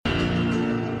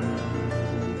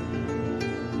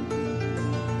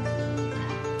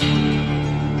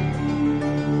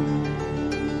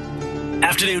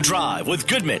Afternoon Drive with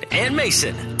Goodman and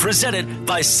Mason, presented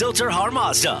by Silter-Har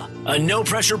Mazda. A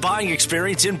no-pressure buying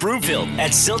experience in Broomfield at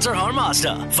Silter-Har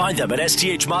Mazda. Find them at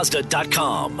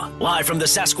sthmazda.com. Live from the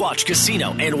Sasquatch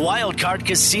Casino and Wildcard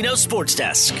Casino Sports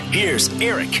Desk, here's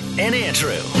Eric and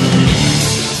Andrew.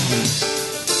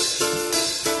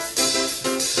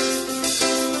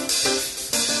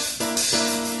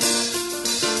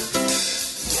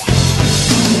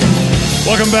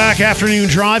 Welcome back. Afternoon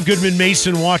Drive. Goodman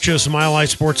Mason. Watch us,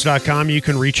 MileHighSports.com. You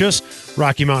can reach us.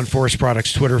 Rocky Mountain Forest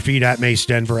Products Twitter feed at Mace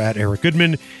Denver at Eric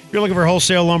Goodman. If you're looking for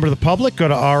wholesale lumber to the public, go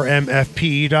to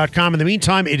rmfpe.com. In the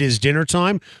meantime, it is dinner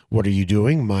time. What are you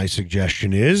doing? My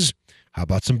suggestion is, how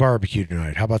about some barbecue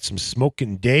tonight? How about some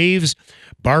Smokin' Dave's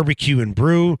barbecue and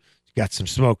brew? Got some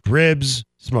smoked ribs,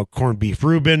 smoked corned beef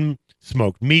Reuben,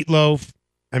 smoked meatloaf.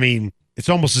 I mean, it's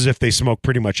almost as if they smoke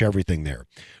pretty much everything there.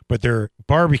 But their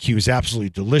barbecue is absolutely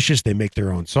delicious. They make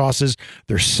their own sauces.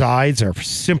 Their sides are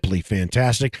simply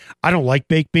fantastic. I don't like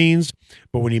baked beans,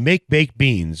 but when you make baked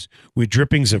beans with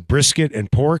drippings of brisket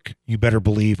and pork, you better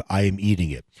believe I am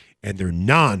eating it. And their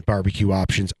non-barbecue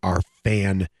options are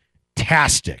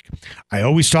fantastic. I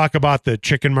always talk about the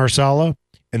chicken marsala,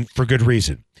 and for good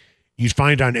reason. You'd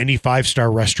find on any five-star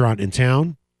restaurant in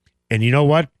town, and you know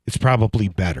what? It's probably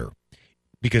better.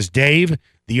 Because Dave,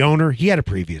 the owner, he had a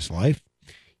previous life.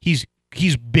 He's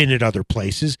been at other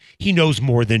places. He knows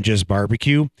more than just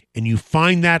barbecue, and you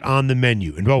find that on the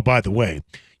menu. And oh, by the way,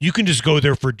 you can just go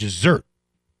there for dessert.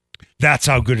 That's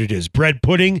how good it is. Bread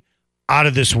pudding, out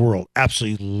of this world.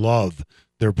 Absolutely love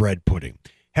their bread pudding.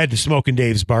 Head to Smokin'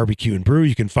 Dave's Barbecue and Brew.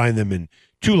 You can find them in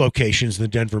 2 locations in the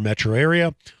Denver metro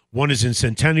area. One is in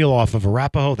Centennial off of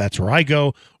Arapahoe. That's where I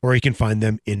go. Or you can find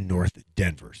them in North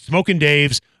Denver. Smokin'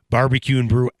 Dave's Barbecue and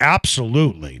Brew,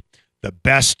 absolutely the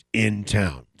best in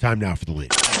town. Time now for the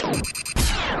lead.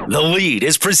 The lead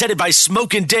is presented by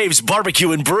Smokin' Dave's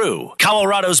Barbecue and Brew,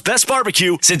 Colorado's best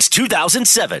barbecue since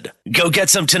 2007. Go get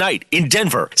some tonight in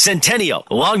Denver, Centennial,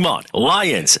 Longmont,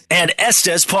 Lyons, and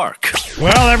Estes Park.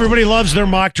 Well, everybody loves their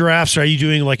mock drafts. Are you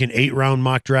doing like an 8-round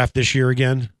mock draft this year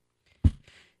again?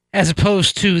 As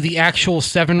opposed to the actual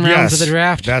 7 rounds of the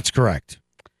draft? That's correct.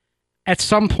 At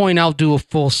some point, I'll do a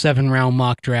full 7-round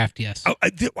mock draft, yes. Oh,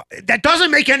 that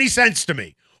doesn't make any sense to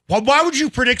me. Well, why would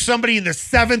you predict somebody in the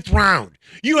 7th round?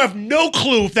 You have no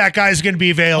clue if that guy's going to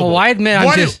be available. Oh, I admit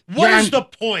What is the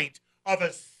point of a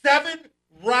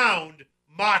 7-round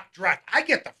mock draft? I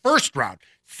get the first round.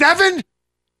 7?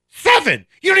 7.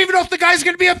 You don't even know if the guy's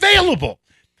going to be available.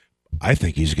 I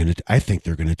think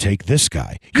they're going to take this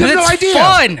guy. You have no idea.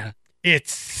 Fun.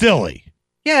 It's silly.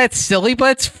 Yeah, it's silly,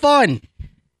 but it's fun.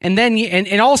 And then,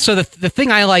 and also the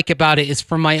thing I like about it is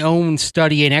from my own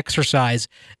study and exercise,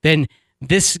 then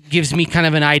this gives me kind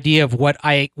of an idea of where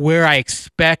I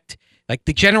expect, like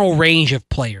the general range of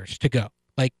players to go.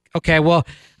 Like, okay, well,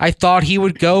 I thought he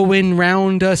would go in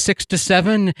round 6 to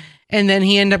 7, and then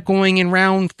he ended up going in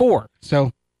round 4.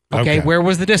 So, okay, where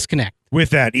was the disconnect?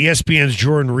 With that, ESPN's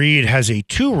Jordan Reed has a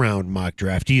 2-round mock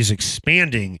draft. He is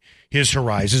expanding his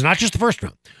horizons, not just the first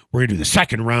round. We're going to do the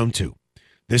second round too.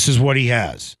 This is what he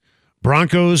has.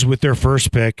 Broncos with their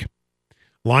first pick.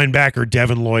 Linebacker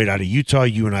Devin Lloyd out of Utah.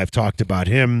 You and I have talked about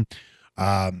him.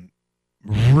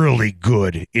 Really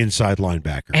good inside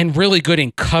linebacker. And really good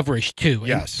in coverage, too.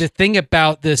 Yes. And the thing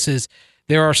about this is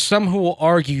there are some who will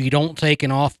argue you don't take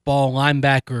an off-ball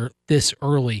linebacker this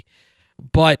early.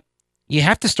 But you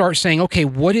have to start saying, okay,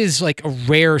 what is like a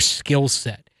rare skill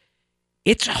set?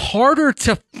 It's harder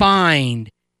to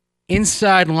find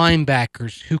inside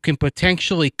linebackers who can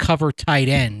potentially cover tight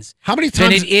ends. How many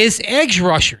times? Than it is edge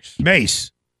rushers.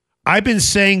 Mace, I've been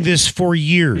saying this for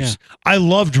years. Yeah. I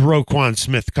loved Roquan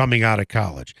Smith coming out of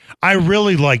college. I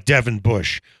really like Devin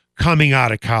Bush coming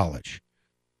out of college.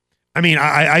 I mean,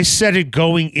 I said it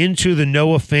going into the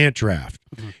Noah Fant draft.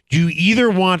 Mm-hmm. Do you either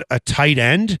want a tight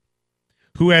end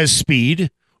who has speed,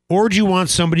 or do you want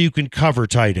somebody who can cover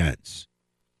tight ends?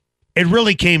 It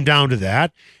really came down to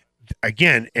that.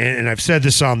 Again, and I've said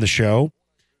this on the show,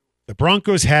 the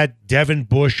Broncos had Devin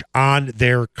Bush on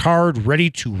their card ready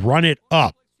to run it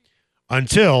up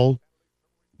until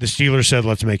the Steelers said,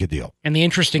 let's make a deal. And the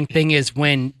interesting thing is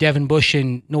when Devin Bush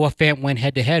and Noah Fant went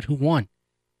head-to-head, who won?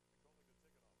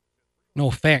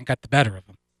 Noah Fant got the better of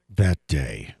him. That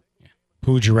day. Yeah.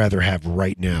 Who would you rather have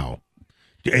right now?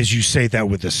 As you say that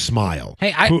with a smile.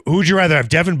 Hey, who would you rather have,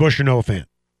 Devin Bush or Noah Fant?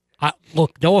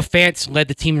 Look, Noah Fant's led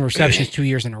the team in receptions 2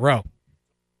 years in a row.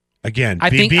 Again,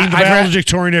 being the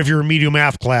valedictorian of your remedial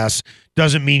math class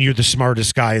doesn't mean you're the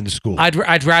smartest guy in the school.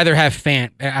 I'd rather have Fant.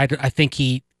 I think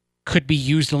he could be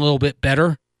used a little bit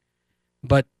better,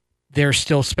 but there's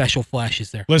still special flashes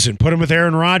there. Listen, put him with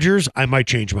Aaron Rodgers, I might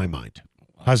change my mind.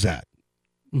 How's that?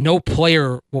 No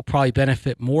player will probably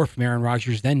benefit more from Aaron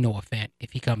Rodgers than Noah Fant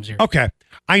if he comes here. Okay.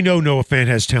 I know Noah Fant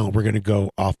has talent. We're going to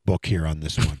go off book here on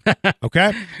this one.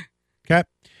 Okay? Okay.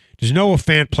 Does Noah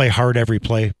Fant play hard every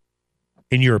play,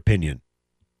 in your opinion?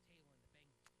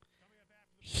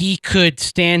 He could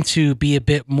stand to be a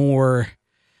bit more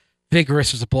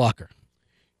vigorous as a blocker.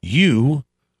 You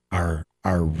are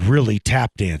really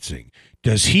tap dancing.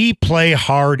 Does he play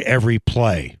hard every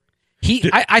play?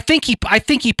 I think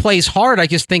he plays hard. I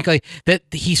just think that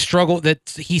he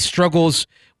struggles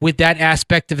with that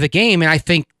aspect of the game, and I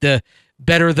think the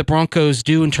better the Broncos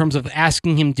do in terms of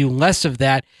asking him to do less of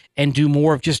that and do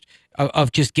more of just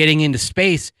getting into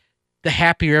space, the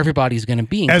happier everybody's going to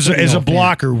be. As a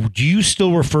blocker, do you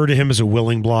still refer to him as a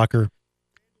willing blocker?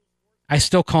 I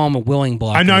still call him a willing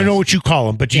blocker. I know what you call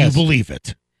him, but do you believe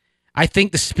it? I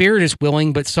think the spirit is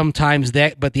willing, but sometimes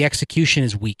but the execution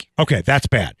is weak. Okay, that's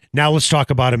bad. Now let's talk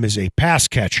about him as a pass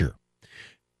catcher.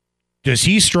 Does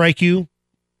he strike you,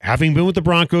 having been with the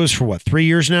Broncos for 3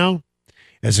 years now,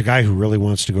 as a guy who really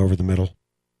wants to go over the middle?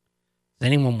 Does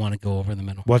anyone want to go over the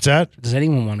middle? What's that? Does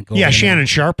anyone want to go? Yeah, over the Shannon middle?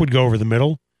 Sharp would go over the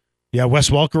middle. Yeah, Wes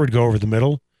Welker would go over the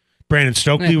middle. Brandon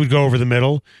Stokely would go over the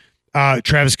middle.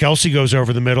 Travis Kelce goes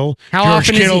over the middle.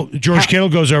 George Kittle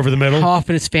goes over the middle. How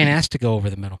often is Fant asked to go over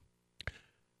the middle?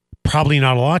 Probably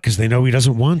not a lot because they know he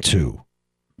doesn't want to.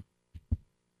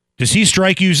 Does he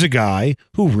strike you as a guy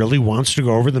who really wants to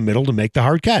go over the middle to make the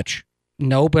hard catch?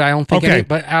 No, but I don't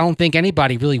think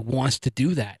anybody really wants to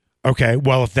do that. Okay,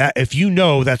 well if you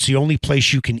know that's the only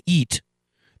place you can eat,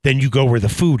 then you go where the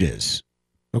food is.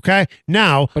 Okay?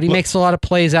 Now, but he makes a lot of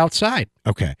plays outside.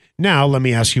 Okay. Now let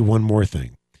me ask you one more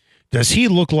thing. Does he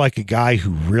look like a guy who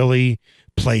really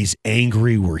plays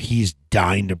angry where he's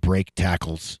dying to break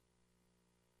tackles?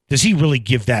 Does he really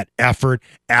give that effort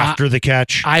after the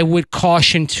catch? I would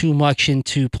caution too much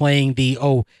into playing they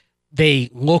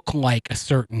look like a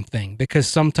certain thing, because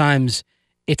sometimes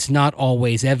it's not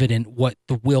always evident what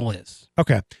the will is.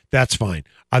 Okay, that's fine.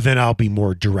 Then I'll be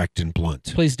more direct and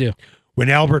blunt. Please do. When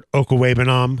Albert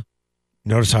Okwuegbunam,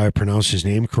 notice how I pronounce his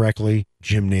name correctly,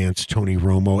 Jim Nantz, Tony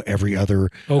Romo, every other...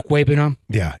 Okwuegbunam?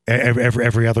 Yeah,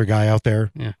 every other guy out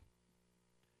there. Yeah.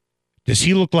 Does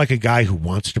he look like a guy who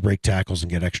wants to break tackles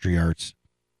and get extra yards?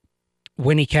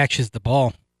 When he catches the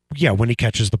ball. Yeah, when he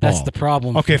catches the ball. That's the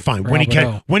problem. Okay, fine. When he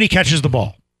catches the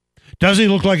ball. Does he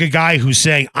look like a guy who's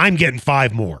saying, I'm getting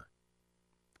 5 more?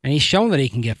 And he's shown that he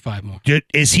can get 5 more.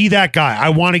 Is he that guy? I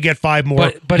want to get 5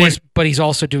 more. But he's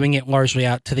also doing it largely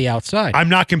out to the outside. I'm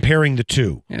not comparing the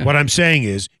two. Yeah. What I'm saying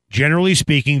is, generally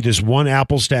speaking, this one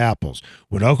apples to apples.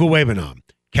 When Okwuegbunam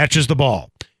catches the ball,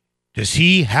 does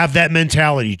he have that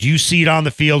mentality? Do you see it on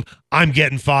the field? I'm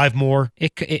getting 5 more.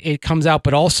 It comes out,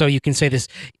 but also you can say this.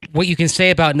 What you can say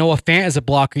about Noah Fant as a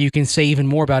blocker, you can say even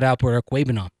more about Albert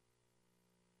Okwuegbunam.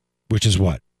 Which is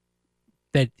what?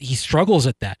 That he struggles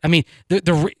at that. I mean,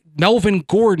 the Melvin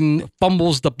Gordon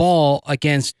fumbles the ball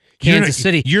against Kansas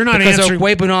City. You're not because answering.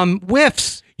 Okwuegbunam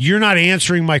whiffs. You're not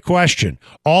answering my question.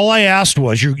 All I asked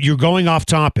was you're going off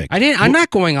topic. I'm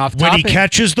not going off topic. When he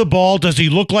catches the ball, does he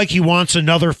look like he wants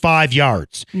another 5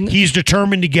 yards? He's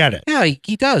determined to get it. Yeah,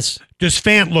 he does. Does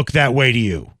Fant look that way to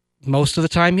you? Most of the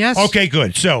time, yes. Okay,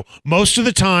 good. So most of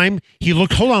the time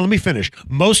hold on, let me finish.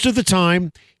 Most of the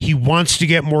time he wants to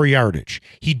get more yardage.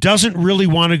 He doesn't really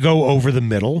want to go over the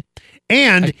middle,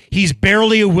 and he's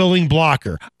barely a willing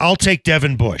blocker. I'll take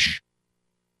Devin Bush.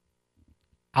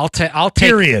 I'll take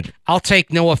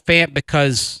Noah Fant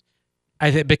because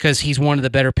he's one of the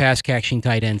better pass catching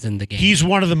tight ends in the game. He's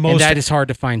one of the most, and that is hard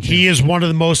to find. He is one of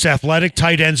the most athletic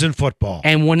tight ends in football.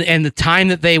 And when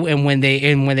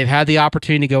they've had the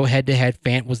opportunity to go head to head,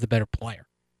 Fant was the better player.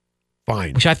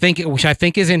 Fine, which I think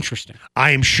is interesting.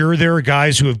 I am sure there are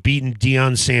guys who have beaten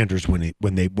Deion Sanders when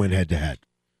they went head to head,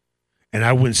 and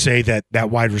I wouldn't say that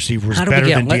wide receiver was better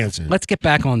than Deion Sanders. Let's get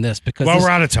back on this because we're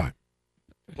out of time.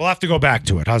 We'll have to go back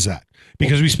to it. How's that?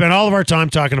 Because we spent all of our time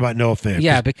talking about Noah Fant.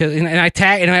 Yeah, because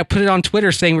I put it on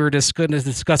Twitter saying we were just going to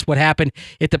discuss what happened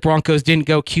if the Broncos didn't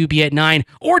go QB at 9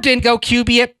 or didn't go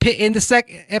QB at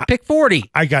pick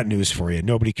 40. I got news for you.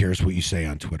 Nobody cares what you say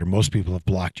on Twitter. Most people have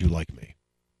blocked you like me.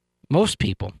 Most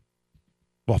people.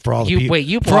 Well, for all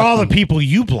the people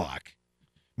you block,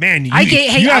 man, you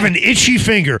have an itchy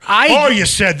finger. You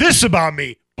said this about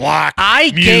me. Block. I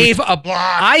gave a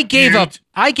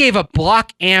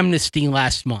block amnesty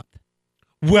last month.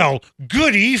 Well,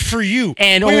 goody for you.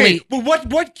 And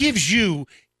what gives you,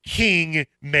 King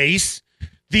Mace,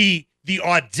 the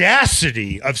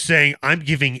audacity of saying I'm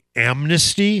giving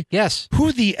amnesty? Yes.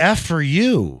 Who the F are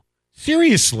you?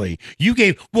 Seriously, you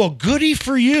gave, goody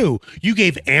for you. You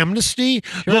gave amnesty.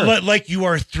 Sure. Like you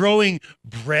are throwing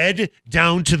bread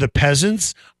down to the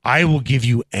peasants. I will give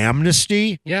you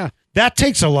amnesty. Yeah. That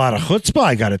takes a lot of chutzpah,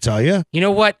 I got to tell you. You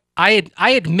know what? I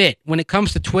admit when it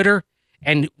comes to Twitter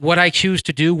and what I choose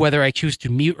to do, whether I choose to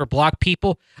mute or block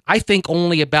people, I think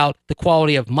only about the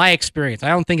quality of my experience. I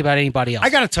don't think about anybody else.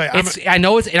 I got to tell you, I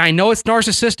know it's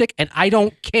narcissistic, and I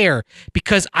don't care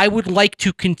because I would like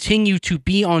to continue to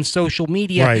be on social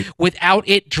media without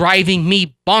it driving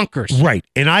me bonkers. Right.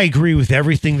 And I agree with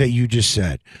everything that you just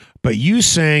said. But you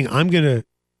saying I'm going to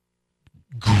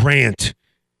grant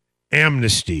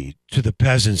amnesty to the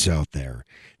peasants out there.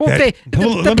 Well,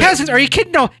 the peasants, are you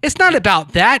kidding? No, it's not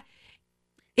about that.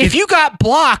 If you got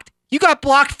blocked, you got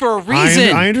blocked for a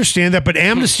reason. I understand that, but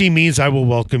amnesty means I will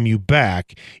welcome you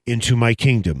back into my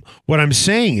kingdom. What I'm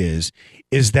saying is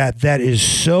that is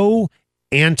so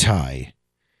anti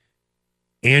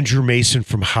Andrew Mason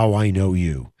from how I know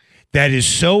you. That is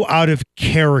so out of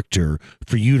character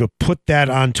for you to put that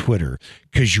on Twitter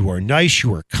because you are nice,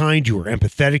 you are kind, you are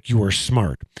empathetic, you are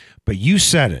smart. But you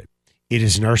said it. It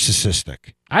is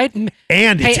narcissistic.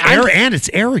 It's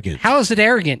arrogant. How is it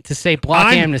arrogant to say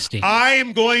block amnesty? I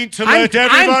am going to let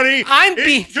everybody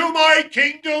into my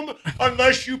kingdom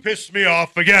unless you piss me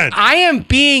off again. I am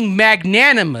being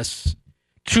magnanimous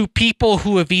to people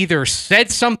who have either said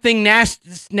something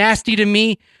nasty to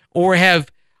me or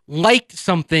have liked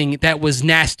something that was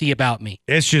nasty about me.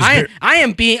 It's just I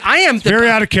am very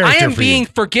out of character. I am being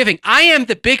forgiving. I am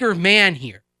the bigger man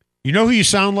here. You know who you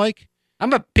sound like?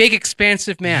 I'm a big,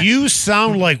 expansive man. You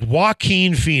sound like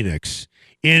Joaquin Phoenix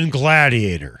in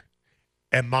Gladiator.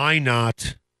 Am I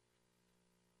not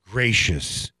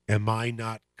gracious? Am I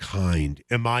not kind?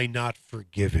 Am I not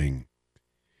forgiving?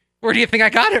 Where do you think I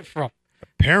got it from?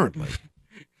 Apparently.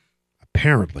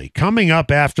 Coming up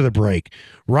after the break,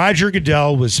 Roger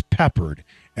Goodell was peppered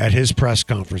at his press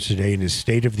conference today in his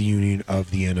State of the Union of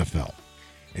the NFL.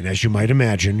 And as you might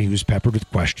imagine, he was peppered with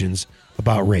questions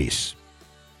about race.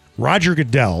 Roger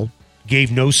Goodell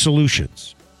gave no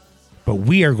solutions, but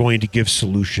we are going to give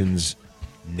solutions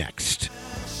next.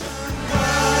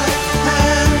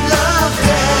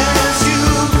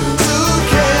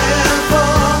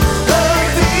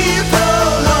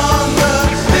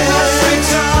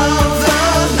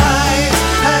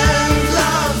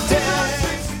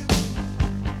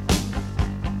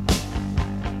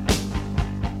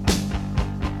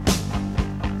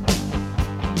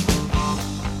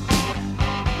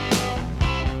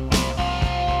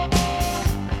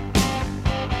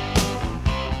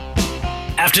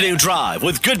 Afternoon Drive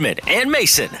with Goodman and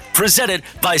Mason, presented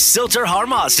by Silter Har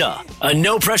Mazda. A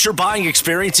no-pressure buying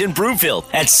experience in Broomfield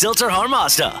at Silter Har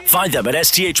Mazda. Find them at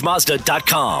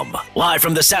sthmazda.com. Live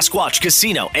from the Sasquatch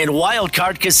Casino and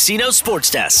Wildcard Casino Sports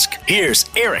Desk, here's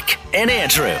Eric and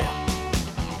Andrew.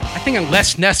 I think I'm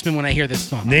Les Nessman when I hear this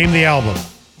song. Name the album.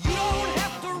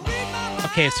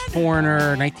 Okay, it's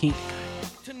Foreigner,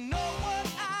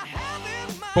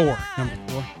 4, number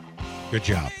 4. Good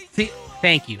job. See,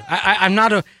 thank you.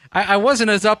 I wasn't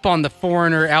as up on the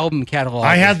Foreigner album catalog.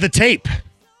 I had the tape.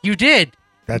 You did.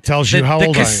 That tells you how old I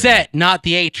am. The cassette, not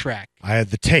the 8-track. I had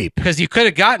the tape. Because you could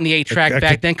have gotten the 8-track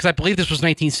back then, because I believe this was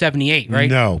 1978, right?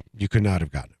 No, you could not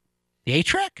have gotten it. The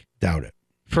 8-track? Doubt it.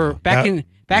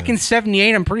 Back in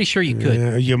 78, I'm pretty sure you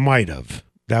could. You might have.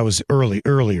 That was earlier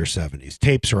 70s.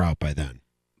 Tapes are out by then.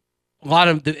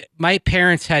 My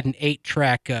parents had an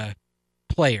 8-track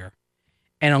player.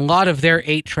 And a lot of their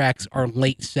 8-tracks are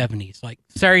late 70s, like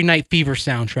Saturday Night Fever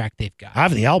soundtrack they've got. I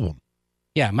have the album.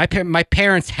 Yeah, my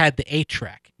parents had the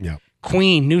 8-track. Yeah.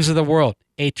 Queen, News of the World,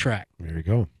 8-track. There you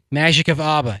go. Magic of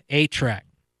ABBA, 8-track.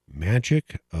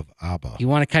 Magic of ABBA. You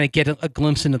want to kind of get a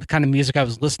glimpse into the kind of music I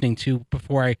was listening to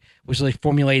before I was really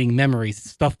formulating memories.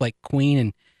 Stuff like Queen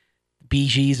and Bee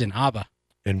Gees and ABBA.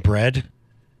 And Bread?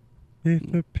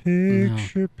 If the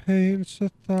picture paints a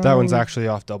thousand. That one's actually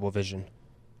off Double Vision.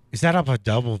 Is that up a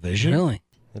Double Vision? Really?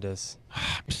 It is.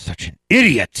 I'm such an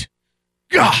idiot.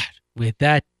 God. With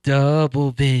that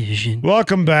Double Vision.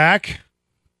 Welcome back.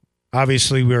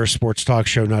 Obviously, we're a sports talk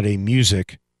show, not a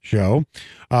music show.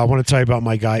 I want to tell you about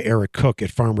my guy, Eric Cook at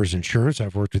Farmers Insurance.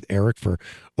 I've worked with Eric for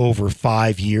over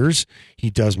 5 years. He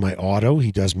does my auto.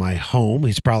 He does my home.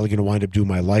 He's probably going to wind up doing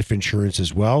my life insurance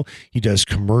as well. He does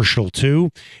commercial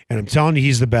too. And I'm telling you,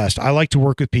 he's the best. I like to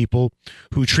work with people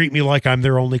who treat me like I'm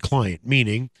their only client,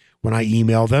 meaning when I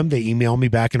email them, they email me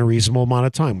back in a reasonable amount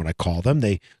of time. When I call them,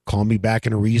 they call me back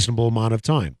in a reasonable amount of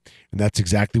time. And that's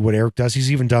exactly what Eric does.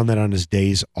 He's even done that on his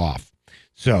days off.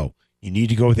 So you need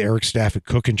to go with Eric's staff at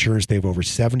Cook Insurance. They have over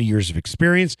 70 years of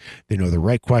experience. They know the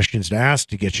right questions to ask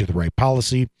to get you the right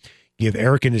policy. Give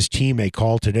Eric and his team a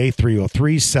call today,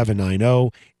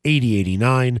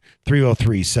 303-790-8089,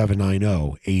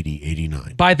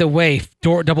 303-790-8089. By the way,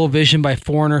 Double Vision by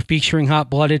Foreigner featuring Hot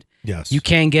Blooded. Yes. You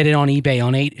can get it on eBay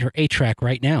on 8-track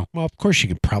right now. Well, of course you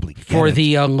can probably get for it.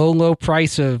 the low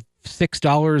price of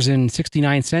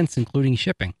 $6.69, including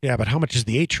shipping. Yeah, but how much is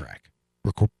the 8-track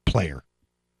player?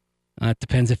 It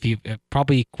depends if you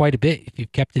probably quite a bit if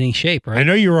you've kept it in shape, right? I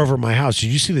know you were over at my house.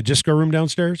 Did you see the disco room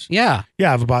downstairs? Yeah.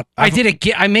 Yeah, I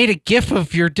made a GIF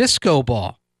of your disco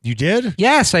ball. You did?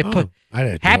 Yes, I put. I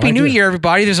did. Happy New Year,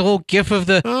 everybody! There's a little GIF of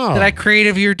that I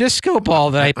created of your disco ball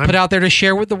that I put out there to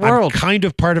share with the world. I'm kind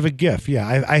of part of a GIF.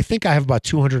 Yeah, I think I have about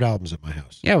 200 albums at my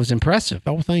house. Yeah, it was impressive.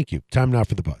 Oh, thank you. Time now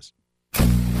for the buzz.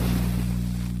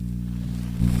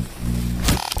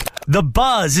 The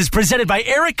Buzz is presented by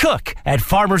Eric Cook at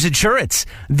Farmers Insurance.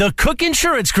 The Cook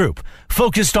Insurance Group,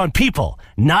 focused on people,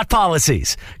 not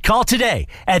policies. Call today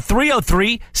at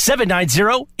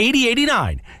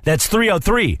 303-790-8089. That's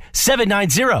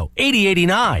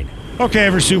 303-790-8089. Okay,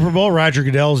 every Super Bowl, Roger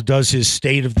Goodell does his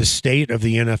state of the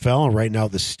NFL, and right now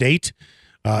the state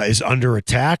is under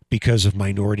attack because of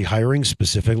minority hiring,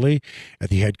 specifically at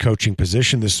the head coaching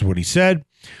position. This is what he said.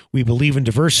 We believe in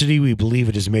diversity. We believe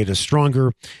it has made us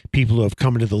stronger. People who have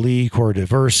come into the league who are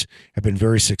diverse have been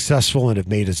very successful and have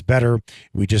made us better.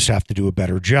 We just have to do a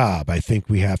better job. I think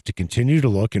we have to continue to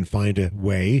look and find a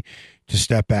way to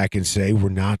step back and say we're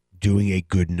not doing a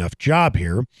good enough job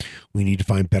here. We need to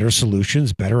find better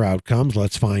solutions, better outcomes.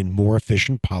 Let's find more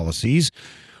efficient policies.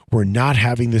 We're not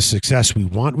having the success we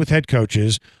want with head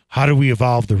coaches. How do we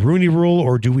evolve the Rooney Rule,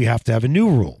 or do we have to have a new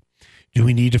rule? Do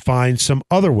we need to find some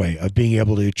other way of being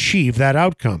able to achieve that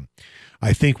outcome?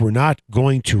 I think we're not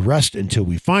going to rest until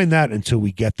we find that, until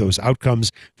we get those outcomes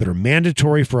that are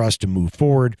mandatory for us to move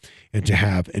forward and to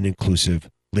have an inclusive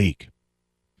league.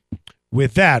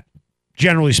 With that,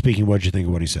 generally speaking, what did you think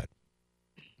of what he said?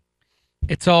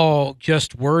 It's all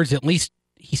just words. At least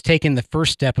he's taken the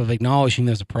first step of acknowledging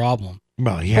there's a problem.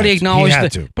 Well, he acknowledged the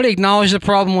to.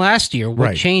 problem last year. What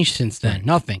Right. changed since then?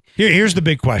 Nothing. Here's the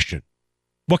big question.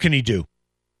 What can he do?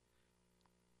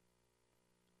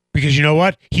 Because you know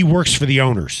what? He works for the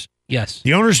owners. Yes.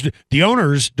 The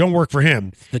owners don't work for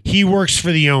him. He works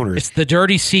for the owners. It's the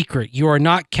dirty secret. You are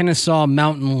not Kennesaw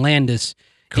Mountain Landis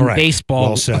Correct. in baseball,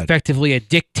 Well said. effectively a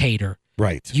dictator.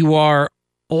 Right. You are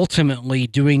ultimately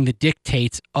doing the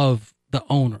dictates of the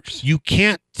owners. You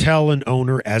can't tell an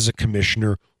owner as a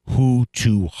commissioner who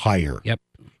to hire. Yep.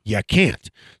 You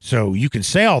can't. So you can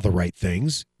say all the right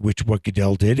things, which what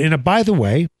Goodell did. And by the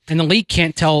way, and the league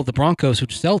can't tell the Broncos who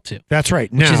to sell to. That's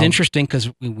right. Which is interesting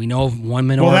because we know of one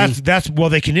minority. Well,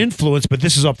 they can influence, but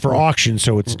this is up for auction,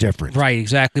 so it's different. Right,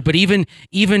 exactly. But even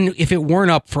if it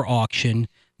weren't up for auction,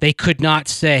 they could not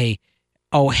say,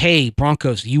 "Oh, hey,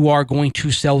 Broncos, you are going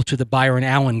to sell to the Byron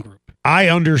Allen Group." I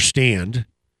understand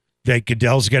that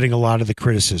Goodell's getting a lot of the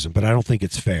criticism, but I don't think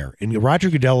it's fair. And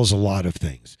Roger Goodell is a lot of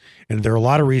things, and there are a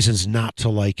lot of reasons not to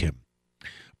like him.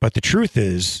 But the truth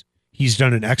is, he's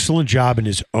done an excellent job in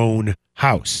his own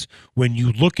house. When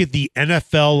you look at the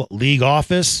NFL league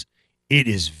office, it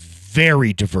is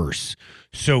very diverse.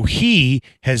 So he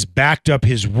has backed up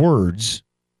his words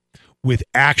with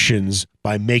actions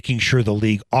by making sure the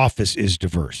league office is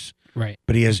diverse. Right.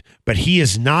 But he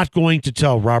is not going to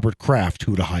tell Robert Kraft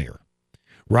who to hire.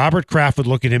 Robert Kraft would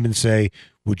look at him and say,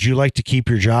 "Would you like to keep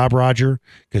your job, Roger?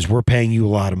 Because we're paying you a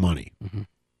lot of money." Mm-hmm.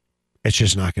 It's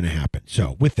just not going to happen.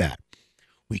 So with that,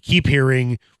 we keep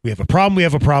hearing, we have a problem, we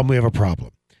have a problem, we have a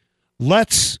problem.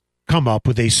 Let's come up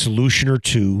with a solution or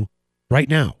two right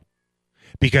now.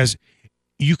 Because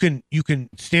you can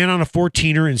stand on a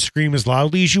 14er and scream as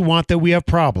loudly as you want that we have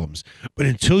problems. But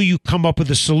until you come up with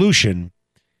a solution,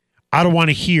 I don't want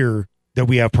to hear that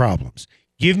we have problems.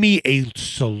 Give me a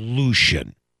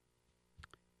solution.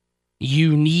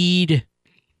 You need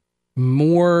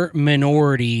more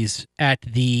minorities at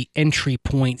the entry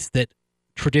points that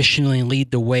traditionally lead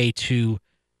the way to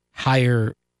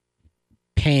higher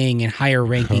paying and higher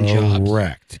ranking jobs.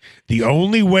 Correct. The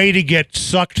only way to get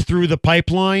sucked through the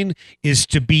pipeline is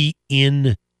to be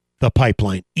in the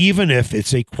pipeline, even if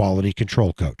it's a quality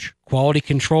control coach. Quality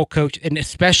control coach, and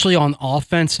especially on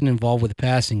offense and involved with the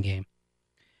passing game.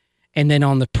 And then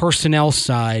on the personnel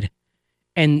side,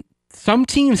 and some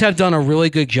teams have done a really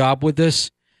good job with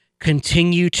this,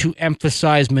 continue to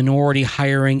emphasize minority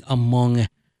hiring among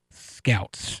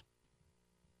scouts.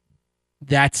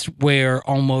 That's where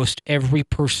almost every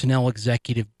personnel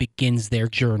executive begins their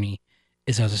journey,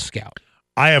 is as a scout.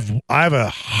 I have a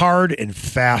hard and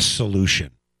fast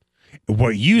solution.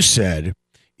 What you said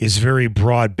is very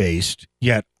broad-based,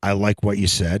 yet I like what you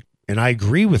said, and I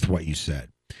agree with what you said.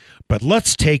 But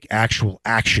let's take actual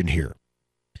action here.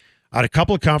 I had a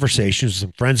couple of conversations with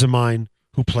some friends of mine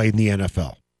who played in the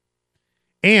NFL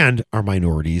and are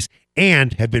minorities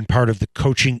and have been part of the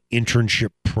coaching internship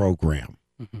program.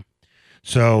 Mm-hmm.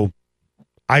 So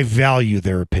I value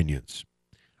their opinions.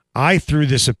 I threw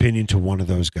this opinion to one of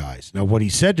those guys. Now, what he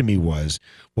said to me was,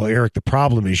 well, Eric, the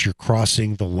problem is you're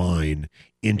crossing the line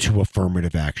into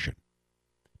affirmative action.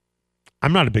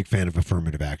 I'm not a big fan of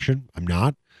affirmative action. I'm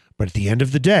not. But at the end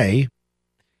of the day,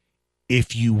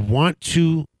 if you want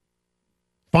to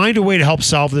find a way to help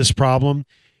solve this problem,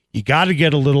 you got to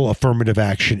get a little affirmative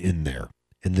action in there.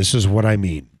 And this is what I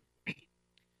mean.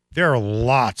 There are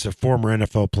lots of former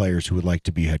NFL players who would like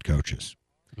to be head coaches.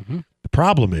 Mm-hmm. The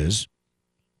problem is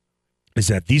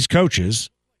that these coaches,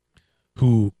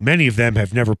 who many of them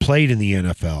have never played in the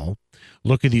NFL,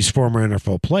 look at these former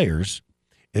NFL players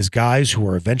as guys who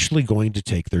are eventually going to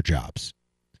take their jobs.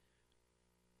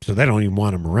 So they don't even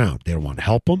want them around. They don't want to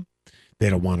help them. They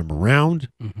don't want them around.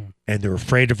 Mm-hmm. And they're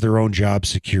afraid of their own job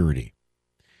security.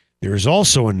 There is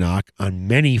also a knock on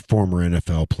many former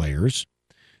NFL players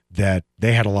that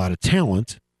they had a lot of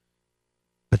talent,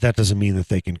 but that doesn't mean that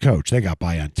they can coach. They got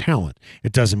by on talent.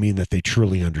 It doesn't mean that they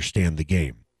truly understand the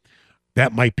game.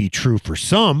 That might be true for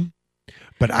some,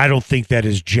 but I don't think that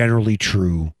is generally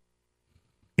true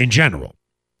in general.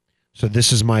 So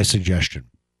this is my suggestion.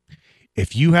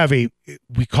 If you have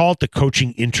we call it the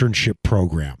coaching internship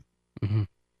program. Mm-hmm.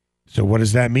 So what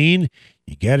does that mean?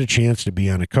 You get a chance to be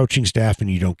on a coaching staff and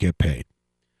you don't get paid.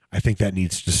 I think that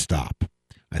needs to stop.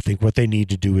 I think what they need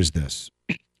to do is this.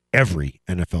 Every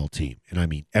NFL team, and I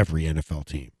mean every NFL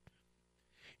team,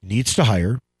 needs to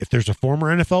hire, if there's a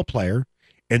former NFL player,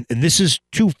 and this is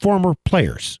two former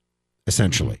players,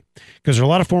 essentially, because there are a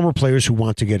lot of former players who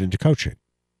want to get into coaching.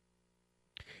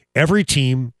 Every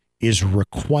team is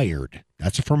required,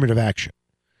 that's affirmative action.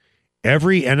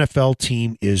 Every NFL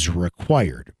team is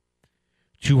required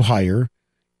to hire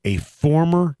a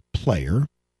former player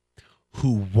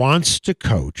who wants to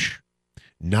coach,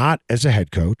 not as a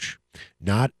head coach,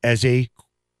 not as a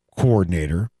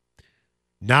coordinator,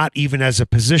 not even as a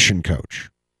position coach,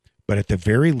 but at the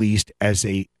very least as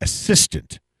a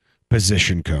assistant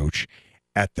position coach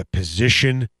at the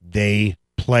position they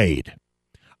played.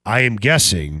 I am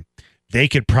guessing they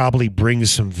could probably bring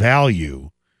some value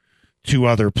to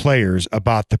other players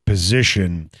about the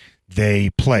position they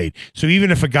played. So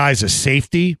even if a guy's a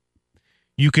safety,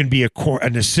 you can be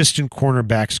an assistant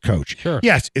cornerback's coach. Sure.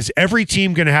 Yes, is every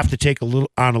team going to have to take a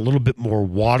little bit more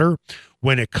water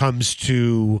when it comes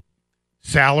to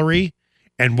salary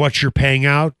and what you're paying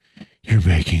out? You're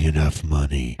making enough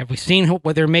money. Have we seen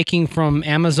what they're making from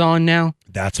Amazon now?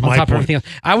 That's my point.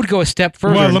 I would go a step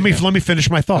further. Well, let me finish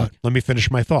my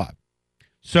thought.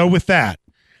 So with that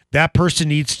person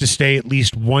needs to stay at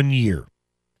least 1 year.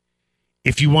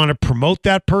 If you want to promote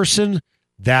that person,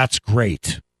 that's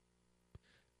great.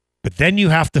 But then you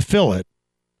have to fill it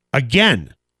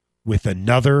again with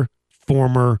another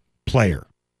former player.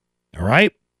 All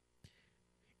right?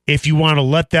 If you want to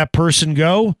let that person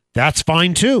go, that's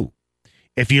fine too.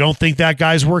 If you don't think that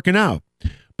guy's working out.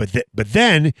 But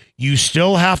then you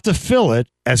still have to fill it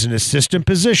as an assistant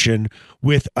position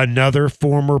with another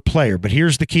former player. But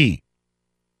here's the key.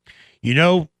 You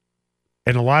know,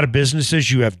 in a lot of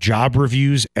businesses, you have job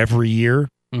reviews every year.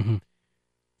 Mm-hmm.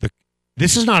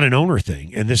 This is not an owner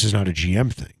thing, and this is not a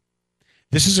GM thing.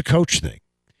 This is a coach thing.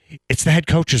 It's the head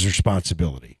coach's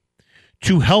responsibility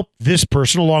to help this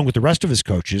person, along with the rest of his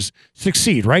coaches,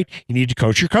 succeed, right? You need to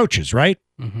coach your coaches, right?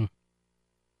 Mm-hmm.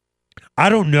 I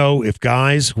don't know if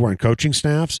guys who are on coaching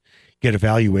staffs get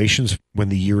evaluations when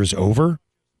the year is over.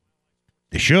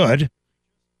 They should.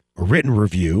 A written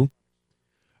review.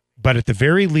 But at the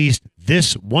very least,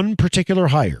 this one particular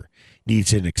hire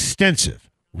needs an extensive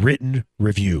written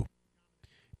review.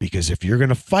 Because if you're going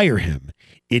to fire him,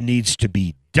 it needs to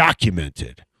be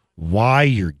documented why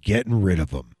you're getting rid of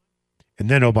him. And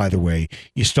then, oh, by the way,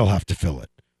 you still have to fill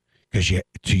it. Because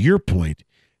to your point,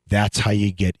 that's how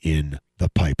you get in the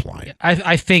pipeline.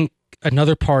 I think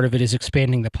another part of it is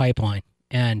expanding the pipeline.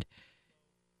 And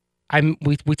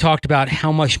we talked about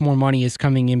how much more money is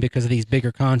coming in because of these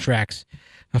bigger contracts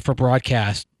for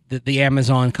broadcast, the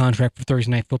Amazon contract for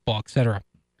Thursday Night Football, etc.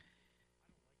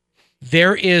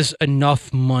 There is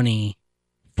enough money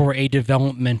for a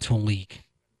developmental league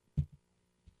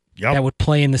that would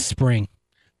play in the spring.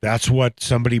 That's what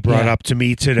somebody brought up to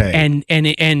me today.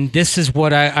 And this is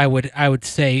what I would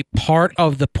say part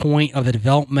of the point of the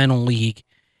developmental league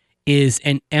is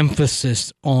an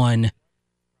emphasis on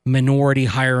minority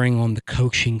hiring on the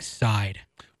coaching side.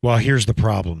 Well, here's the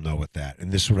problem, though, with that.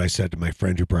 And this is what I said to my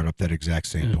friend who brought up that exact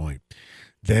same point.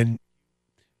 Then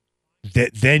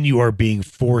then you are being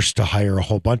forced to hire a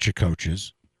whole bunch of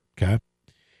coaches, okay?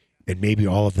 And maybe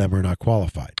all of them are not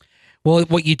qualified. Well,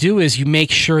 what you do is you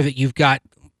make sure that you're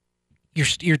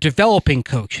developing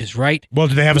coaches, right? Well,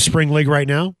 do they have a spring league right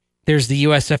now? There's the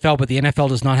USFL, but the NFL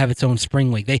does not have its own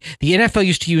spring league. The NFL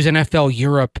used to use NFL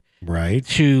Europe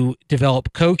to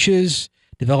develop coaches,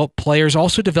 develop players,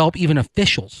 also develop even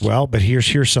officials. Well, but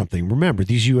here's something. Remember,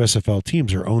 these USFL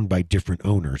teams are owned by different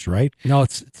owners, right? No,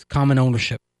 it's common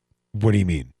ownership. What do you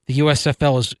mean? The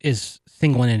USFL is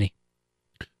single entity.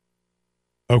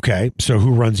 Okay, so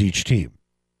who runs each team?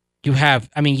 You have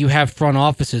front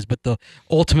offices, but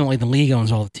ultimately the league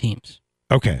owns all the teams.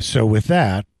 Okay, so with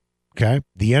that, okay,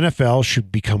 the NFL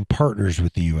should become partners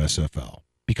with the USFL.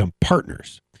 Become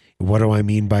partners. What do I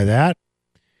mean by that?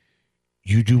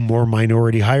 You do more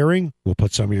minority hiring, we'll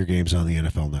put some of your games on the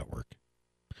NFL Network.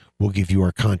 We'll give you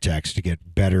our contacts to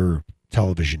get better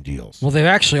television deals. Well, they've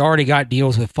actually already got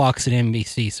deals with Fox and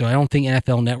NBC, so I don't think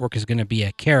NFL Network is going to be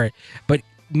a carrot, but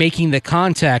making the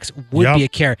contacts would be a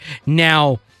carrot.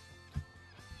 Now,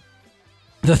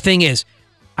 the thing is,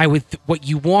 what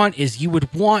you want is you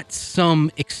would want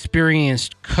some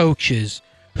experienced coaches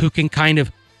who can kind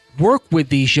of work with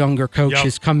these younger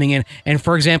coaches coming in. And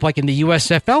for example, like in the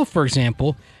USFL, for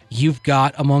example, you've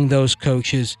got among those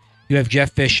coaches, you have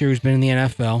Jeff Fisher, who's been in the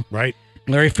NFL. Right.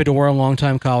 Larry Fedora,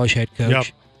 longtime college head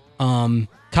coach.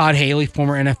 Todd Haley,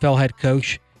 former NFL head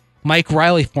coach. Mike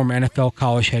Riley, former NFL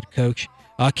college head coach.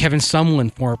 Kevin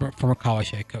Sumlin, former college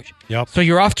head coach. So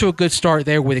you're off to a good start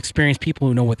there with experienced people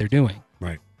who know what they're doing.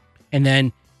 Right. And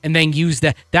then use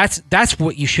that. That's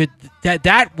what you should.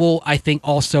 That will, I think,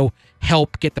 also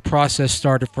help get the process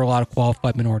started for a lot of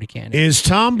qualified minority candidates. Is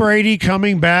Tom Brady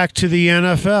coming back to the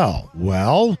NFL?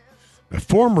 Well, a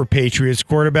former Patriots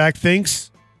quarterback thinks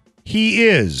he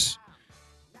is.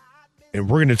 And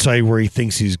we're going to tell you where he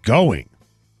thinks he's going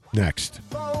next.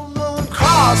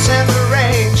 Crossing the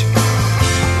range,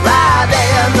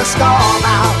 riding the storm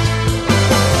out,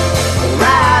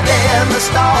 riding the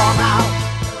storm out.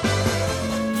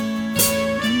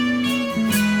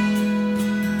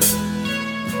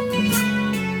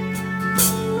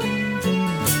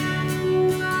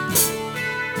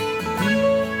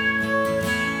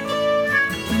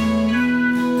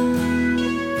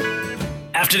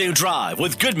 Afternoon Drive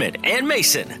with Goodman and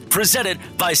Mason, presented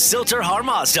by Silter-Har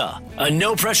Mazda. A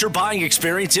no-pressure buying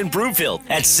experience in Broomfield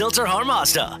at Silter-Har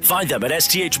Mazda. Find them at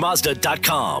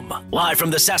sthmazda.com. Live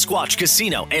from the Sasquatch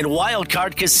Casino and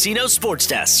Wildcard Casino Sports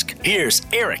Desk, here's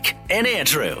Eric and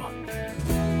Andrew.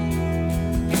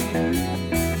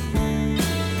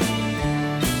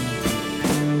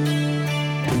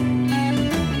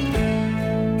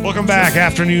 Welcome back.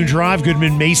 Afternoon Drive.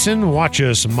 Goodman Mason. Watch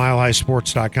us at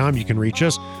milehighsports.com. You can reach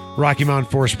us. Rocky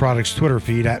Mountain Forest Products Twitter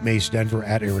feed at Mace Denver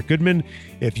at Eric Goodman.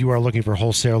 If you are looking for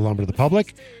wholesale lumber to the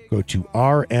public, go to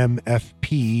rmfp.com.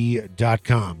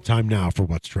 Time now for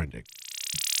What's Trending.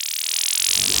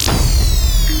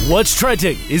 What's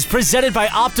Trending is presented by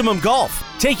Optimum Golf.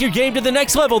 Take your game to the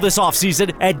next level this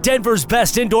offseason at Denver's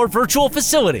best indoor virtual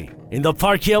facility in the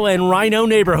Park Hill and Rhino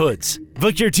neighborhoods.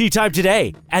 Book your tee time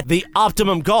today at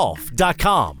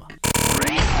theoptimumgolf.com.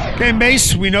 Okay,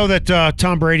 Mace, we know that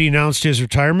Tom Brady announced his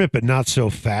retirement, but not so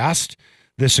fast.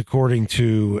 This according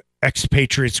to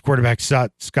ex-Patriots quarterback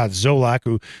Scott Zolak,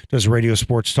 who does a radio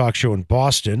sports talk show in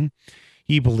Boston.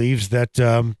 He believes that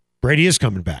Brady is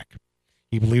coming back.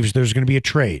 He believes there's going to be a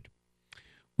trade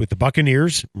with the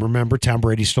Buccaneers. Remember, Tom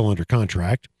Brady's still under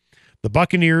contract. The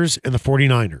Buccaneers and the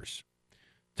 49ers.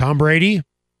 Tom Brady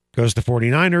goes to the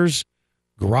 49ers.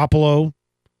 Garoppolo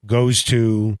goes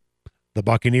to the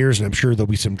Buccaneers, and I'm sure there'll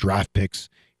be some draft picks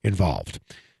involved.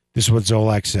 This is what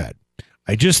Zolak said.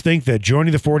 I just think that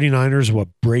joining the 49ers is what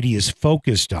Brady is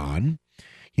focused on.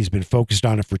 He's been focused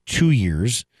on it for 2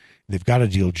 years. They've got to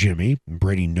deal Jimmy, and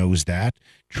Brady knows that.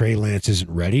 Trey Lance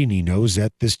isn't ready, and he knows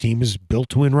that this team is built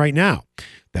to win right now.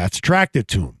 That's attractive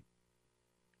to him.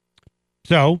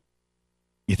 So,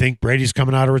 you think Brady's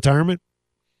coming out of retirement?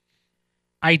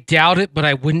 I doubt it, but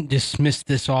I wouldn't dismiss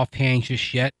this offhand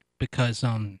just yet because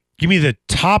give me the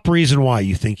top reason why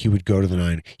you think he would go to the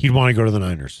Niners. He'd want to go to the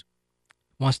Niners.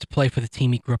 Wants to play for the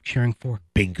team he grew up cheering for.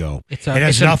 Bingo. It's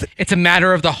a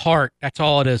matter of the heart. That's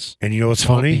all it is. And you know what's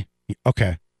funny?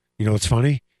 Okay. You know what's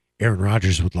funny? Aaron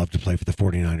Rodgers would love to play for the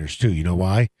 49ers too. You know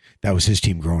why? That was his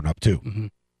team growing up too. Mm-hmm.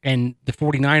 And the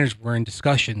 49ers were in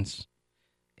discussions.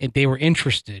 And they were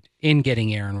interested in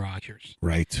getting Aaron Rodgers.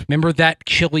 Right. Remember that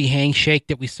chilly handshake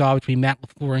that we saw between Matt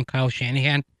LaFleur and Kyle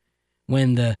Shanahan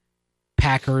when the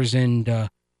Packers and the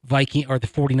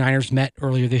 49ers met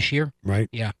earlier this year? Right.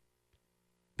 Yeah.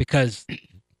 Because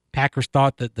Packers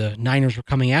thought that the Niners were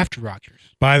coming after Rodgers.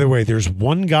 By the way, there's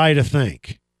one guy to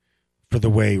thank for the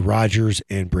way Rodgers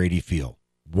and Brady feel.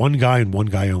 One guy and one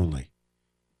guy only.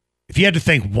 If you had to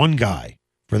thank one guy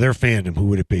for their fandom, who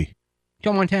would it be?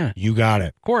 Joe Montana. You got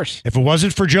it. Of course. If it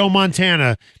wasn't for Joe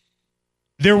Montana,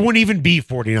 there wouldn't even be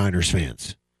 49ers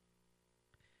fans.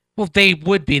 Well, they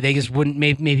would be. They just wouldn't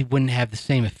maybe wouldn't have the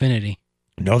same affinity.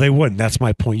 No, they wouldn't. That's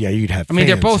my point. Yeah, you'd have I mean,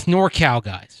 fans. they're both NorCal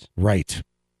guys. Right.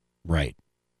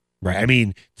 I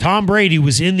mean, Tom Brady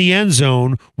was in the end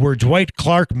zone where Dwight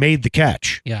Clark made the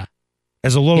catch. Yeah.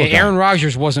 As a little guy. Aaron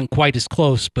Rodgers wasn't quite as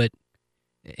close, but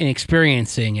in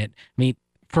experiencing it, I mean,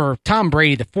 for Tom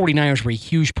Brady, the 49ers were a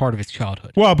huge part of his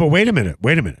childhood. Well, but wait a minute.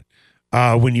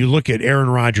 When you look at Aaron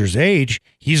Rodgers' age,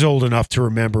 he's old enough to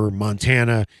remember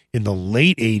Montana in the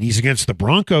late 80s against the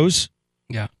Broncos.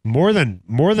 Yeah. More than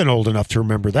old enough to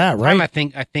remember that, right? I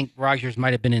think Rodgers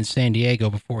might have been in San Diego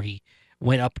before he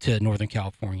went up to Northern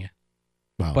California.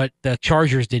 Wow. But the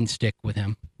Chargers didn't stick with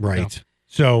him. Right.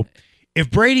 So if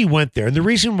Brady went there, and the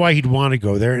reason why he'd want to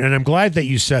go there, and I'm glad that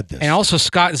you said this. And also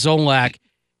Scott Zolak,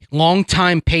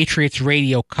 longtime Patriots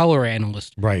radio color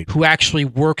analyst, right, who actually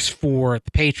works for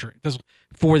the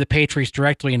Patriots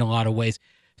directly in a lot of ways.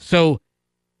 So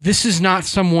this is not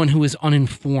someone who is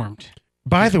uninformed.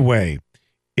 By the way,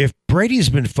 if Brady's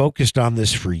been focused on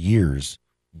this for years,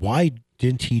 why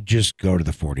didn't he just go to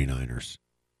the 49ers?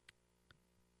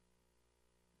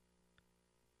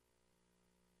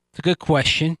 It's a good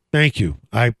question. Thank you.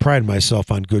 I pride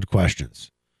myself on good questions.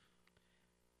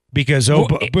 Because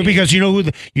because you know who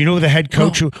the head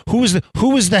coach who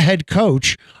was the head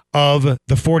coach of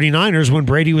the 49ers when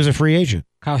Brady was a free agent?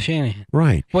 Kyle Shanahan.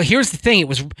 Right. Well, here's the thing. It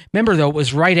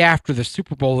was right after the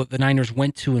Super Bowl that the Niners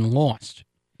went to and lost.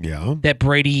 Yeah. That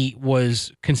Brady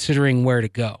was considering where to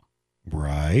go.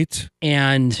 Right.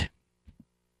 And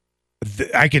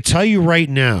I could tell you right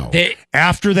now,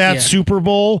 after that Super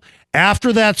Bowl,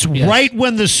 right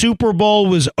when the Super Bowl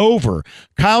was over,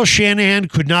 Kyle Shanahan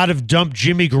could not have dumped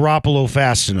Jimmy Garoppolo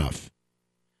fast enough.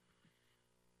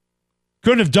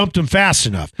 Couldn't have dumped him fast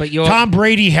enough. But Tom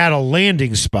Brady had a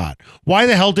landing spot. Why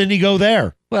the hell didn't he go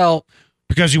there? Well,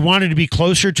 because he wanted to be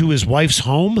closer to his wife's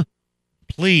home?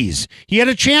 Please. He had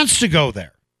a chance to go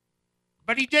there,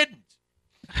 but he didn't.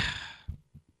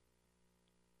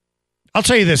 I'll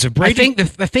tell you this. If Brady,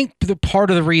 I think the part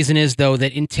of the reason is, though,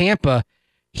 that in Tampa,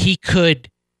 he could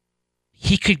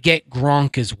get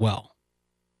Gronk as well.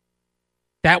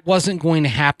 That wasn't going to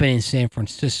happen in San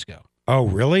Francisco. Oh,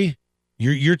 really?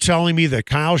 You're telling me that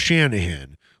Kyle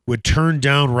Shanahan would turn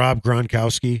down Rob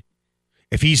Gronkowski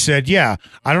if he said, "Yeah,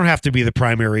 I don't have to be the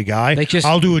primary guy.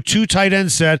 I'll do a 2 tight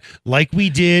end set like we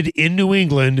did in New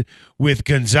England with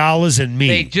Gonzalez and me."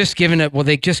 They'd just given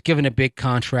a big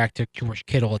contract to George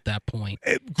Kittle at that point.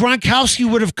 Gronkowski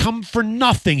would have come for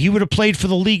nothing. He would have played for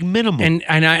the league minimum.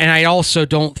 And I also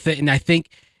don't think, and I think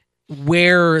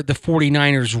where the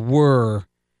 49ers were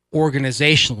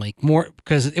organizationally, more,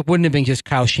 because it wouldn't have been just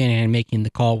Kyle Shanahan making the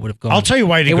call. It would have gone. I'll tell you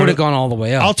why it would have gone all the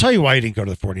way up. I'll tell you why he didn't go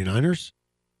to the 49ers.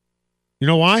 You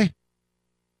know why?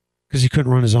 Because he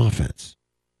couldn't run his offense.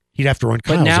 He'd have to run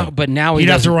Kyle's offense. But now he'd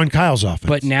have to run Kyle's offense.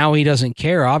 But now he doesn't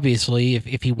care, obviously,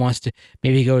 if he wants to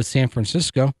maybe go to San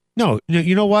Francisco. No,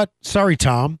 you know what? Sorry,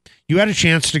 Tom. You had a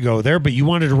chance to go there, but you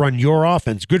wanted to run your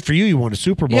offense. Good for you. You won a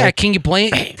Super Bowl. Yeah, can you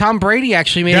blame Tom Brady?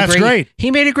 Actually made That's great.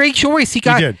 He made a great choice. He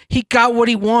got what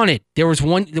he wanted. There was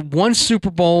one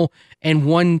Super Bowl and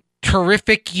one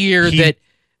terrific year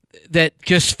that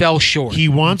just fell short. He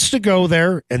wants to go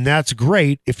there, and that's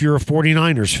great if you're a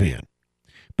 49ers fan.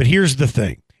 But here's the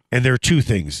thing, and there are 2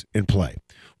 things in play.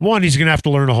 One, he's going to have to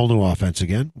learn a whole new offense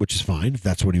again, which is fine if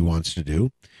that's what he wants to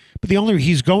do. But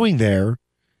he's going there,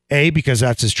 A, because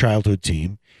that's his childhood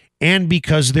team, and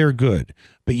because they're good.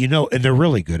 But and they're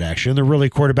really good, actually, and they're really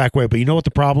quarterback away. But you know what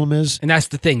the problem is? And that's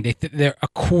the thing. They're a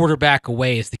quarterback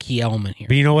away is the key element here.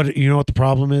 But you know what the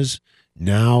problem is?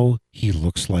 Now he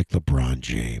looks like LeBron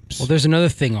James. Well, there's another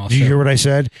thing also. Did you hear what I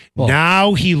said? Well,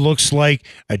 now he looks like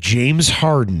a James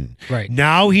Harden. Right.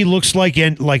 Now he looks like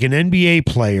an NBA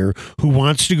player who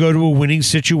wants to go to a winning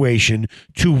situation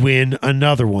to win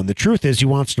another one. The truth is he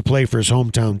wants to play for his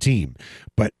hometown team.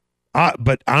 But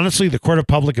honestly, the court of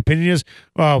public opinion is,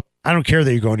 well, I don't care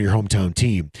that you're going to your hometown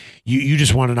team. You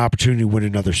just want an opportunity to win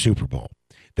another Super Bowl.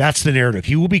 That's the narrative.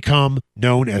 He will become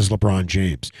known as LeBron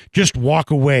James. Just walk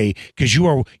away because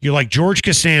you're like George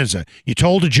Costanza. You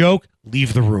told a joke,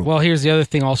 leave the room. Well, here's the other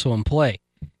thing also in play.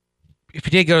 If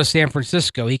he did go to San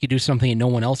Francisco, he could do something that no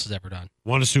one else has ever done.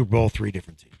 Won a Super Bowl, 3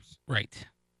 different teams. Right.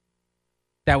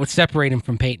 That would separate him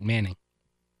from Peyton Manning.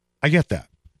 I get that.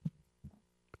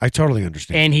 I totally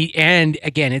understand. And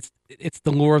again, it's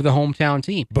the lure of the hometown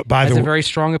team. But by That's the a way, very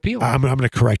strong appeal. I'm going to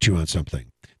correct you on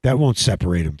something. That won't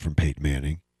separate him from Peyton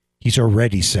Manning. He's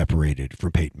already separated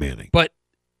from Peyton Manning. But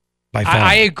by far.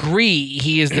 I agree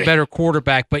he is the better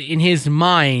quarterback, but in his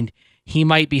mind, he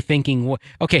might be thinking,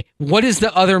 okay, what is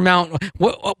the other mountain?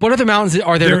 What other mountains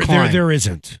are there to climb? There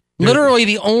isn't. Literally,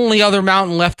 the only other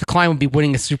mountain left to climb would be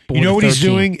winning a Super Bowl. You know what 13. he's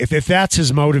doing? If that's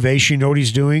his motivation, you know what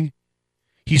he's doing?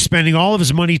 He's spending all of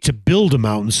his money to build a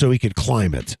mountain so he could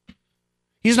climb it.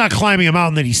 He's not climbing a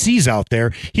mountain that he sees out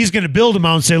there. He's going to build a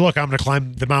mountain and say, look, I'm going to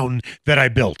climb the mountain that I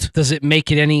built. Does it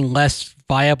make it any less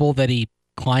viable that he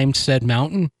climbed said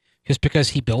mountain just because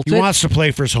he built it? He wants to play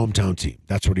for his hometown team.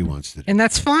 That's what he wants to do. And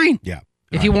that's fine. Yeah.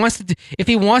 If he wants to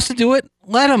do it,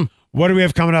 let him. What do we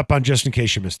have coming up on Just in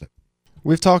Case You Missed It?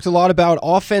 We've talked a lot about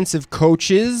offensive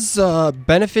coaches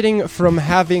benefiting from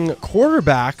having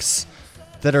quarterbacks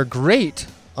that are great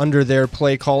under their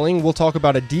play calling. We'll talk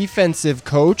about a defensive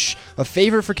coach, a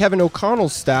favor for Kevin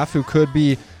O'Connell's staff who could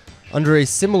be under a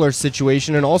similar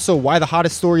situation, and also why the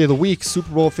hottest story of the week,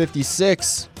 Super Bowl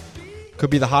 56, could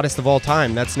be the hottest of all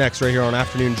time. That's next right here on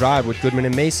Afternoon Drive with Goodman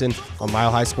and Mason on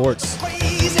Mile High Sports.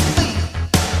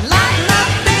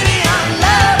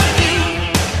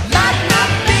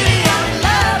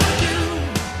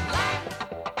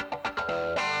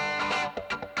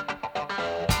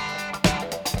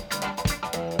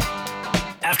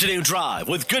 Afternoon Drive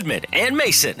with Goodman and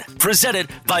Mason, presented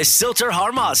by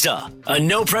Silter-Har Mazda. A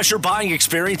no-pressure buying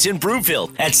experience in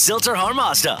Broomfield at Silter-Har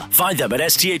Mazda. Find them at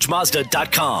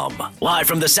sthmazda.com. Live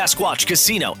from the Sasquatch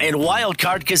Casino and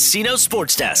Wildcard Casino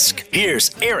Sports Desk,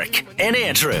 here's Eric and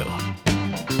Andrew.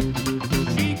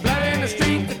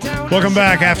 Welcome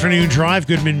back. Afternoon Drive.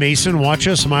 Goodman Mason. Watch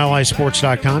us,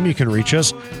 milehighsports.com. You can reach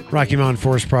us. Rocky Mountain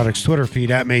Forest Products Twitter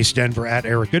feed at Mace Denver at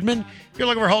Eric Goodman. If you're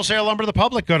looking for wholesale lumber to the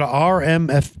public, go to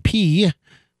rmfp.com.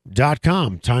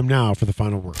 Time now for the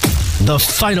final word. The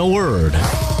final word.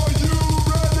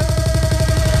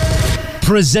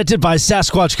 Presented by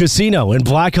Sasquatch Casino in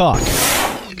Black Hawk.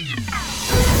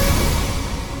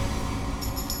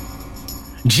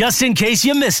 Just in case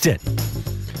you missed it.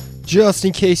 Just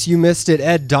in case you missed it,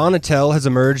 Ed Donatel has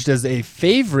emerged as a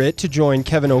favorite to join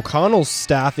Kevin O'Connell's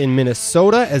staff in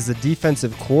Minnesota as the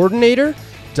defensive coordinator.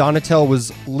 Donatel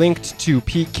was linked to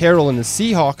Pete Carroll and the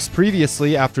Seahawks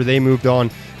previously after they moved on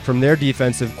from their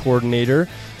defensive coordinator,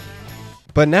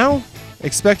 but now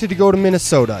expected to go to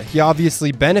Minnesota. He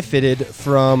obviously benefited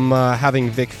from having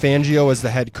Vic Fangio as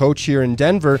the head coach here in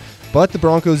Denver, but the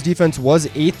Broncos defense was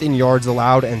 8th in yards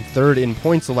allowed and 3rd in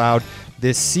points allowed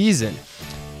this season.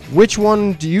 Which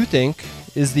one do you think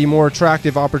is the more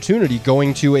attractive opportunity,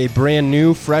 going to a brand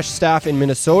new, fresh staff in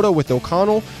Minnesota with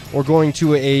O'Connell, or going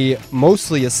to a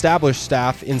mostly established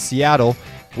staff in Seattle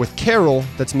with Carroll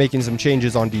that's making some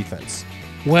changes on defense?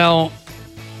 Well,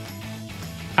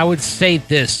 I would say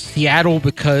this, Seattle,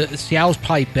 because Seattle's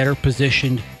probably better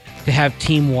positioned to have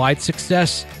team-wide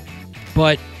success,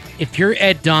 but if you're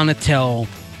Ed Donatel,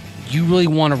 you really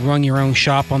want to run your own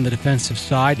shop on the defensive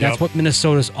side. That's what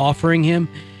Minnesota's offering him.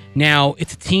 Now,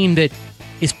 it's a team that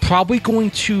is probably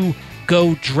going to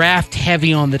go draft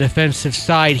heavy on the defensive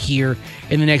side here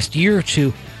in the next year or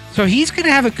two. So he's going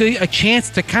to have a chance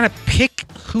to kind of pick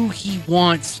who he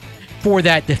wants for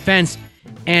that defense.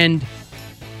 And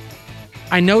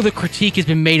I know the critique has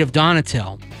been made of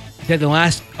Donatel that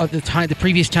the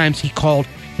previous times he called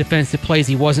defensive plays,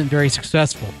 he wasn't very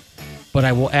successful. But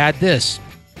I will add this.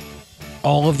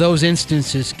 All of those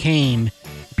instances came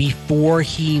before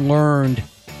he learned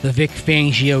the Vic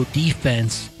Fangio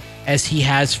defense as he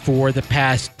has for the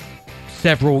past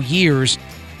several years.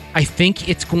 I think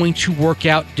it's going to work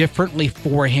out differently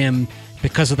for him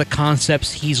because of the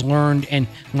concepts he's learned and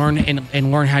learn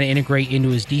how to integrate into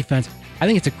his defense. I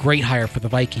think it's a great hire for the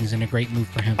Vikings and a great move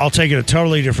for him. I'll take it a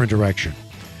totally different direction.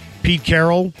 Pete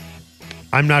Carroll,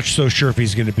 I'm not so sure if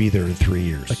he's going to be there in 3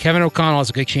 years. But Kevin O'Connell has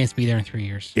a good chance to be there in 3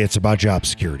 years. It's about job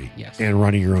security and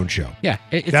running your own show. Yeah.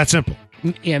 It's that simple.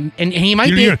 Yeah, and he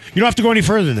might be. You don't have to go any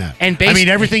further than that. And I mean,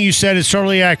 everything you said is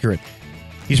totally accurate.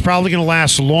 He's probably going to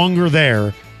last longer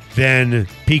there than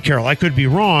Pete Carroll. I could be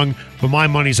wrong, but my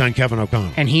money's on Kevin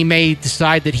O'Connell. And he may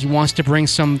decide that he wants to bring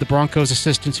some of the Broncos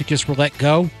assistants who just were let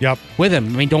go with him.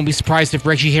 I mean, don't be surprised if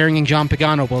Reggie Herring and John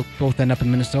Pagano both end up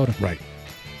in Minnesota. Right.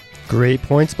 Great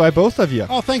points by both of you.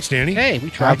 Oh, thanks, Danny. Hey, we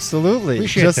tried. Absolutely.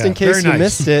 Appreciate Just that. in case Very you nice.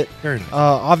 missed it, Very nice.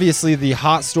 Obviously the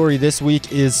hot story this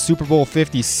week is Super Bowl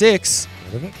 56,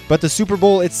 but the Super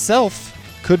Bowl itself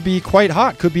could be quite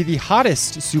hot, could be the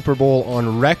hottest Super Bowl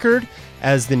on record.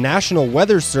 as the National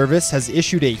Weather Service has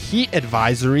issued a heat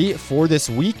advisory for this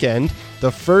weekend,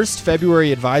 the first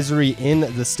February advisory in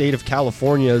the state of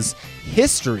California's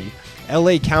history.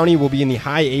 LA County will be in the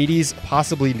high 80s,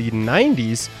 possibly the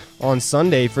 90s on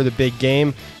Sunday for the big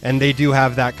game, and they do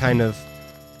have that kind of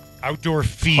outdoor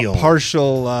feel.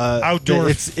 Partial outdoor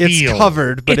it's feel. It's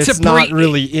covered, but it's not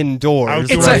really indoors.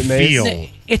 Outdoor right, feel.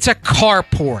 It's a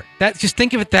carport. Just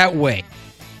think of it that way.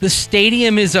 The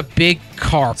stadium is a big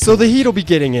carport. So the heat will be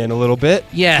getting in a little bit.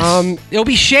 Yes. It'll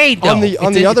be shade, though.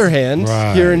 On the other hand,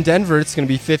 right. Here in Denver, it's going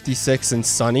to be 56 and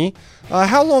sunny.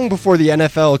 How long before the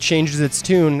NFL changes its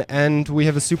tune and we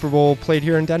have a Super Bowl played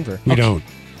here in Denver? We don't.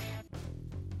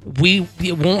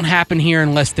 It won't happen here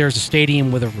unless there's a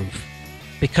stadium with a roof.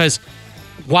 Because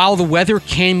while the weather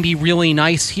can be really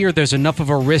nice here, there's enough of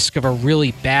a risk of a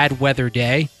really bad weather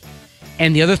day.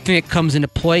 And the other thing that comes into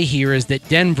play here is that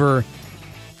Denver,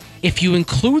 if you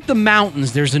include the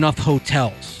mountains, there's enough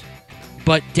hotels.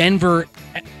 But Denver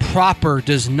proper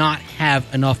does not have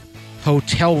enough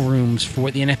hotel rooms for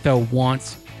what the NFL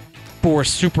wants for a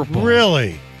Super Bowl.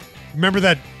 Really? Remember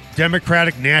that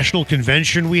Democratic National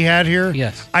Convention we had here?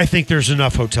 Yes. I think there's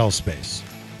enough hotel space.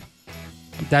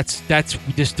 That's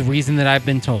just the reason that I've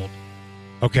been told.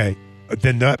 Okay.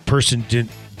 Then that person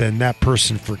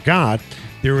forgot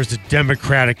there was a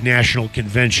Democratic National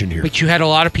Convention here. But you had a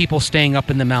lot of people staying up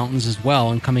in the mountains as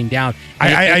well and coming down.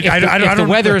 If the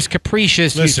weather is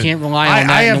capricious, listen, you can't rely on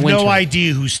that I in have the winter. no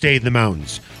idea who stayed in the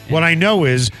mountains. What I know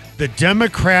is the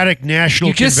Democratic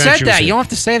National Convention. You just said that. You don't have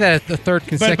to say that at the third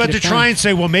consecutive But to try and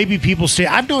say, well, maybe people stay.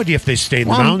 I have no idea if they stayed in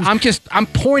the mountains. I'm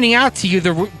pointing out to you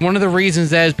one of the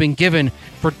reasons that has been given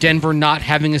for Denver not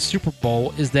having a Super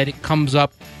Bowl is that it comes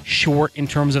up short in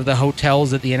terms of the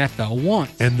hotels that the NFL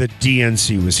wants. And the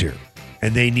DNC was here,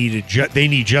 and they need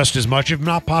just as much, if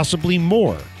not possibly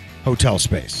more, hotel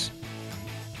space.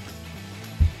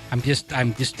 I'm just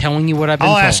telling you what I've been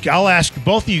told. I'll ask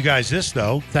both of you guys this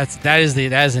though. That is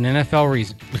an NFL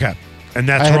reason. Okay. And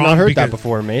that's I had wrong not heard because, that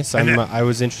before, Mace. I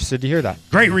was interested to hear that.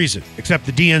 Great reason, except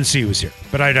the DNC was here.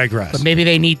 But I digress. But maybe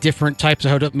they need different types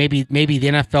of hotel. Maybe the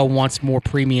NFL wants more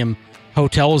premium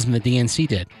hotels than the DNC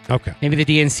did. Okay. Maybe the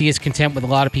DNC is content with a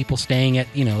lot of people staying at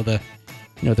the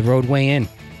Roadway Inn.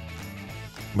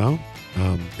 Well,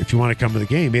 if you want to come to the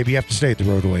game, maybe you have to stay at the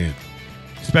Roadway Inn.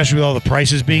 Especially with all the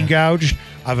prices being gouged,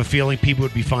 I have a feeling people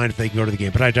would be fine if they can go to the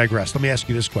game. But I digress. Let me ask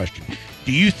you this question.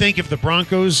 Do you think if the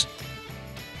Broncos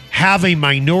have a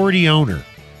minority owner,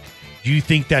 do you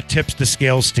think that tips the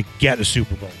scales to get a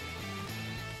Super Bowl?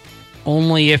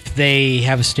 Only if they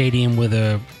have a stadium with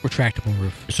a retractable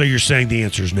roof. So you're saying the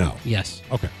answer is no? Yes.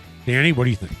 Okay. Danny, what do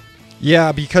you think?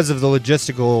 Yeah, because of the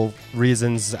logistical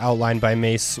reasons outlined by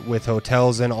Mace with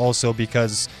hotels, and also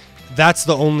because that's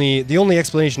the only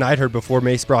explanation I'd heard before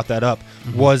Mace brought that up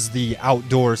was the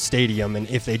outdoor stadium, and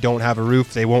if they don't have a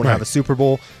roof, they won't have a Super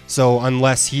Bowl. So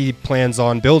unless he plans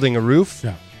on building a roof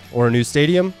or a new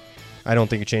stadium, I don't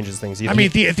think it changes things either. I mean,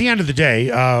 at the end of the day,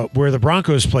 where the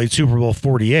Broncos played Super Bowl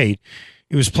 48,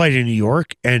 it was played in New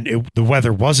York, and the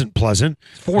weather wasn't pleasant.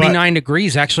 49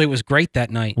 degrees. Actually, it was great that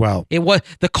night. Well, it was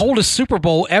the coldest Super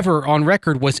Bowl ever on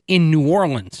record was in New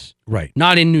Orleans. Right.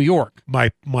 Not in New York.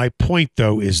 My point,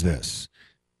 though, is this.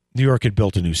 New York had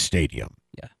built a new stadium.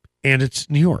 Yeah. And it's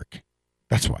New York.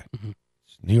 That's why. Mm-hmm.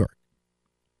 It's New York.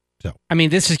 So I mean,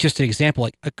 this is just an example.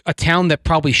 Like a town that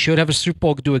probably should have a Super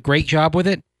Bowl, could do a great job with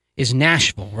it, is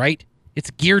Nashville, right?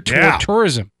 It's geared toward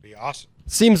tourism. Be awesome.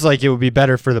 Seems like it would be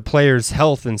better for the players'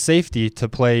 health and safety to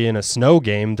play in a snow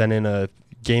game than in a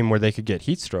game where they could get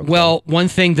heat stroke. Well, one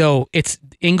thing though, it's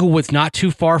Inglewood's not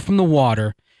too far from the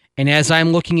water, and as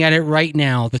I'm looking at it right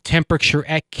now, the temperature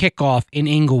at kickoff in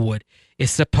Inglewood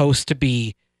is supposed to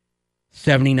be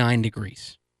 79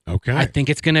 degrees. Okay. I think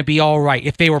it's going to be all right.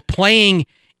 If they were playing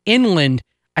inland,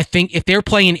 I think if they're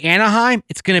playing in Anaheim,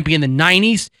 it's going to be in the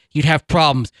 90s. You'd have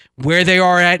problems. Where they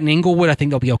are at in Inglewood, I think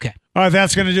they'll be okay. All right,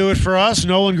 that's going to do it for us.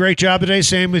 Nolan, great job today.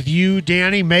 Same with you,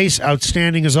 Danny. Mace,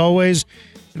 outstanding as always.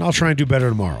 And I'll try and do better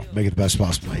tomorrow. Make it the best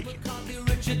possible night.